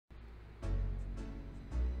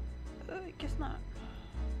Guess not.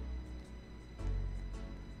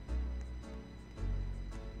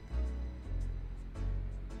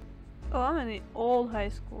 Oh, I'm in the old high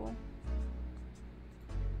school.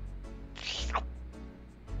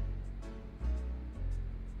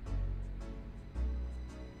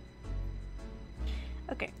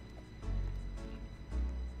 Okay.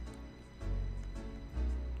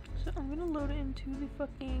 So I'm gonna load it into the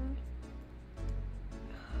fucking...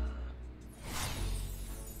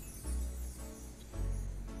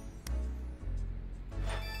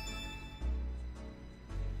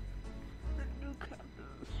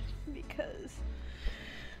 because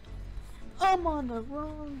I'm on the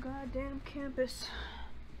wrong goddamn campus.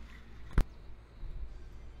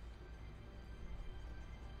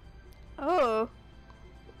 Oh,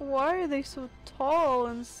 why are they so tall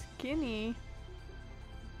and skinny?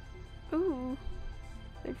 Ooh,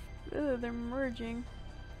 they're merging.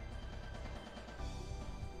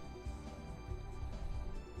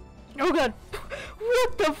 Oh god,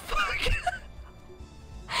 what the fuck?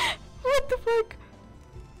 What the fuck?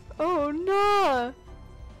 Oh no!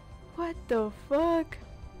 What the fuck?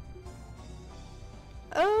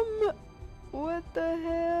 What the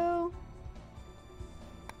hell?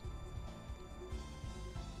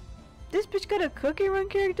 This bitch got a Cookie Run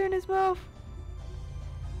character in his mouth?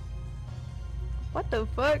 What the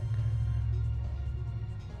fuck?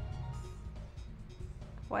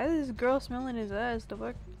 Why is this girl smelling his ass? The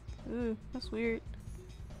fuck? Ooh, that's weird.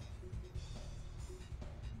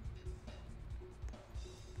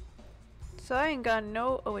 So I ain't got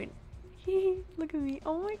no. Oh wait. Look at me.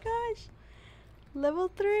 Oh my gosh. Level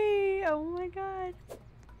 3. Oh my god.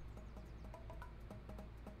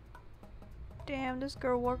 Damn, this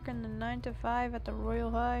girl working the 9 to 5 at the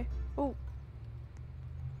Royal High. Oh.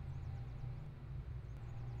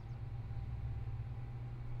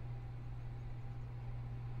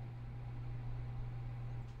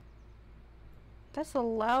 That's a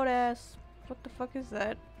loud ass. What the fuck is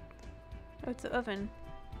that? Oh, it's an oven.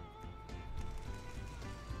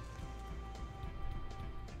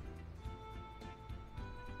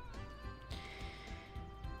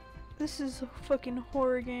 This is a fucking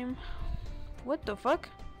horror game. What the fuck?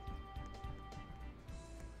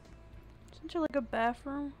 Isn't there like a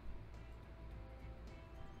bathroom?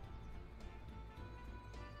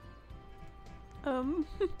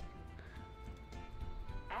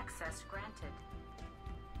 Access granted.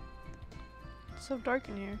 It's so dark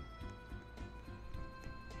in here.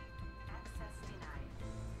 Access denied.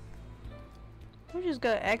 We just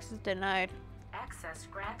got access denied. Access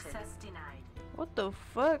granted. Access denied. What the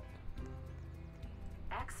fuck?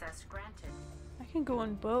 Access granted. I can go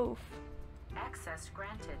in both. Access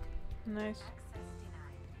granted. Nice.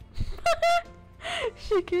 Access denied.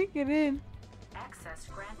 She can't get in. Access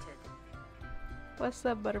granted. What's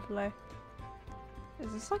up, butterfly?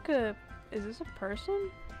 Is this like a... Is this a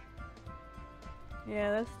person?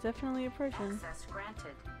 Yeah, that's definitely a person. Access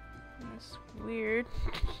granted. That's weird.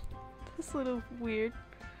 That's a little weird.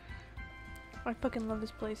 I fucking love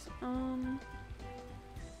this place.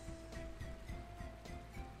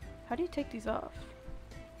 How do you take these off?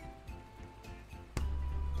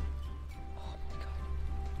 Oh my god.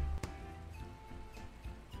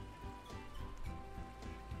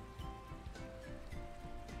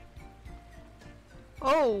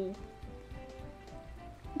 Oh!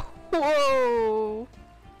 Whoa!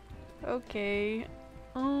 Okay.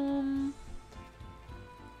 Can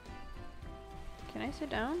I sit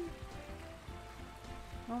down?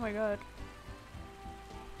 Oh my god.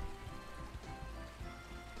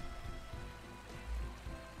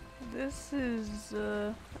 This is,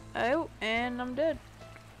 oh, and I'm dead.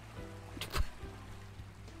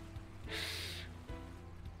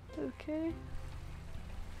 Okay.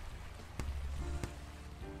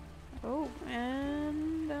 Oh,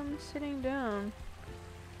 and I'm sitting down.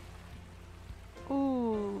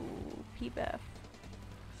 Ooh, pee bath.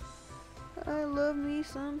 I love me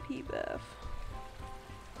some pee bath.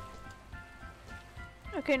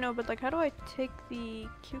 Okay, no, but like, how do I take the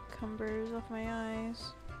cucumbers off my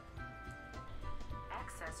eyes?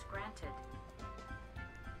 Access granted.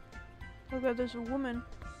 Oh god, there's a woman.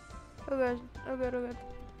 Oh god, oh god, oh god.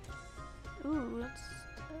 Ooh, that's...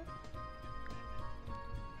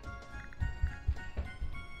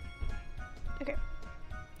 Okay.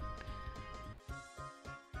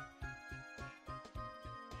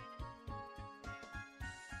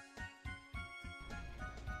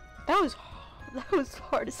 That was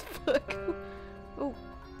hard as fuck. Oh,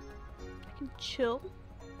 I can chill.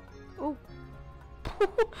 Oh,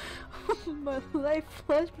 my life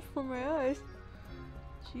flashed before my eyes.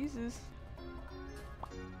 Jesus.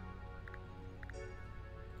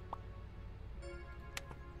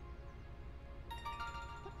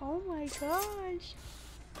 Oh my gosh.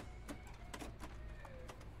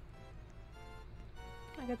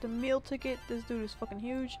 I got the meal ticket. This dude is fucking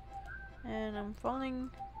huge. And I'm falling.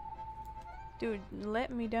 Dude,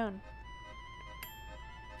 let me down.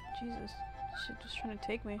 Jesus. Shit just trying to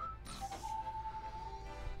take me.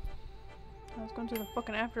 I was going to the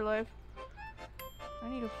fucking afterlife. I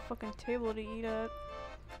need a fucking table to eat at.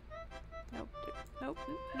 Nope. Nope.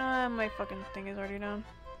 Nah, my fucking thing is already down.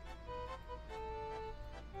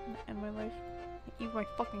 I'm gonna end my life. I eat my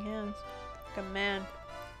fucking hands. Like a man.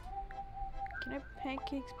 Can I have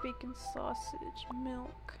pancakes, bacon, sausage,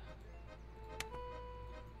 milk?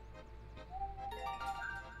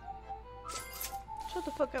 Shut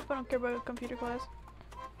the fuck up, I don't care about computer class.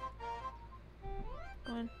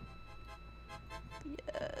 Go in.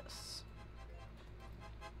 Yes.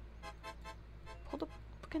 Pull the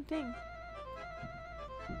fucking thing.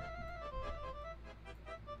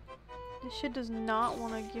 This shit does not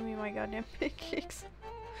want to give me my goddamn pancakes.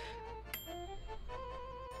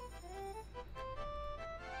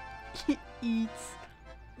 He eats.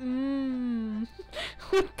 Mmm.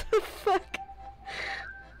 What the fuck?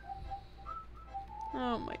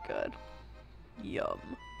 Oh my god. Yum.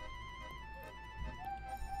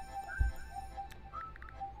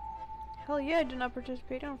 Hell yeah, I did not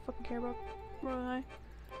participate. I don't fucking care about Royale.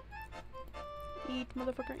 Eat,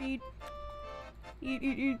 motherfucker, eat. Eat,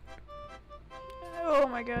 eat, eat. Oh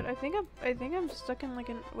my god, I think I'm stuck in like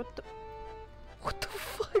an what the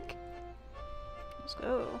fuck? Let's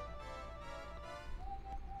go.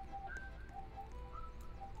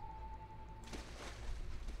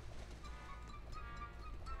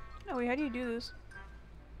 Oh wait, how do you do this?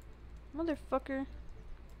 Motherfucker.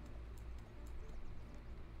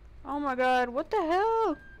 Oh my god, what the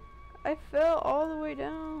hell? I fell all the way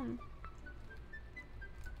down.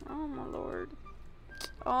 Oh my lord.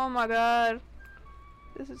 Oh my god.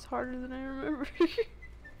 This is harder than I remember.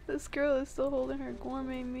 This girl is still holding her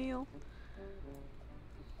gourmet meal.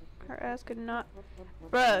 Her ass could not.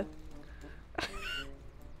 Bruh.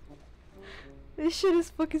 This shit is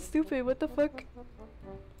fucking stupid. What the fuck?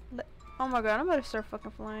 Oh my god, I'm about to start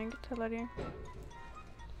fucking flying. Get the hell out of here.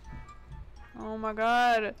 Oh my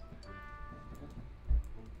god.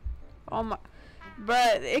 Oh my.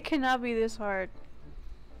 Bruh, it cannot be this hard.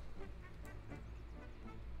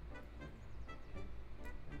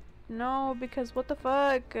 No, because what the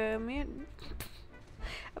fuck? Man.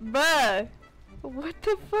 Bruh. What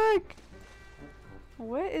the fuck?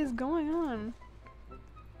 What is going on?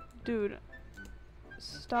 Dude.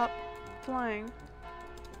 Stop flying.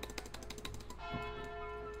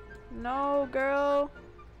 No, girl.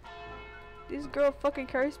 This girl fucking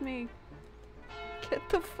cursed me. Get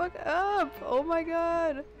the fuck up. Oh my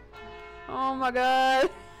god. Oh my god.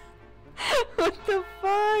 What the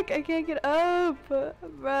fuck? I can't get up. Bruh.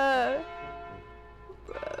 Bruh,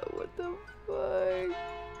 what the fuck?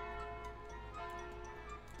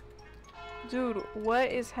 Dude,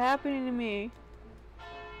 what is happening to me?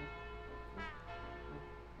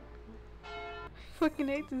 I fucking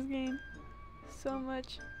hate this game so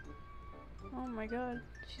much. Oh my god,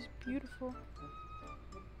 she's beautiful.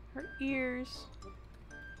 Her ears.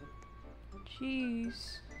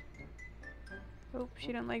 Jeez. Oh, she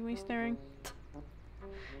didn't like me staring.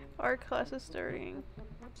 Art class is starting.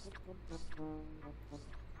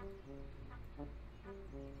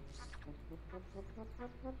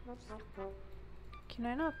 Can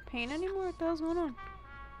I not paint anymore? What the hell's going on?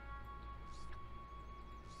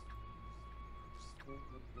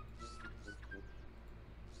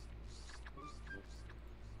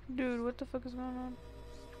 Dude, what the fuck is going on?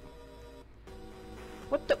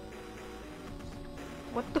 What the?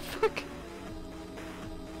 What the fuck?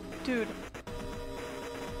 Dude.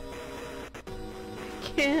 I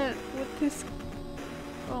can't with this.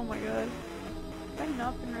 Oh my god. Have I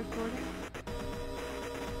not been recording?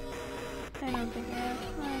 I don't think I have.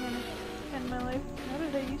 I'm gonna end my life. How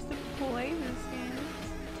did I used to play this game?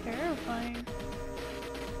 It's terrifying.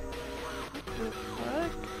 What the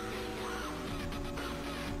fuck?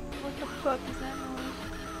 What the fuck is that noise?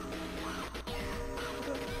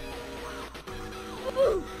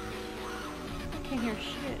 Ooh! I can't hear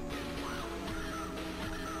shit.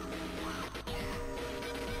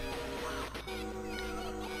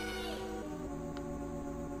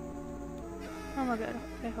 Oh my god.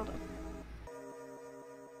 Okay, hold on.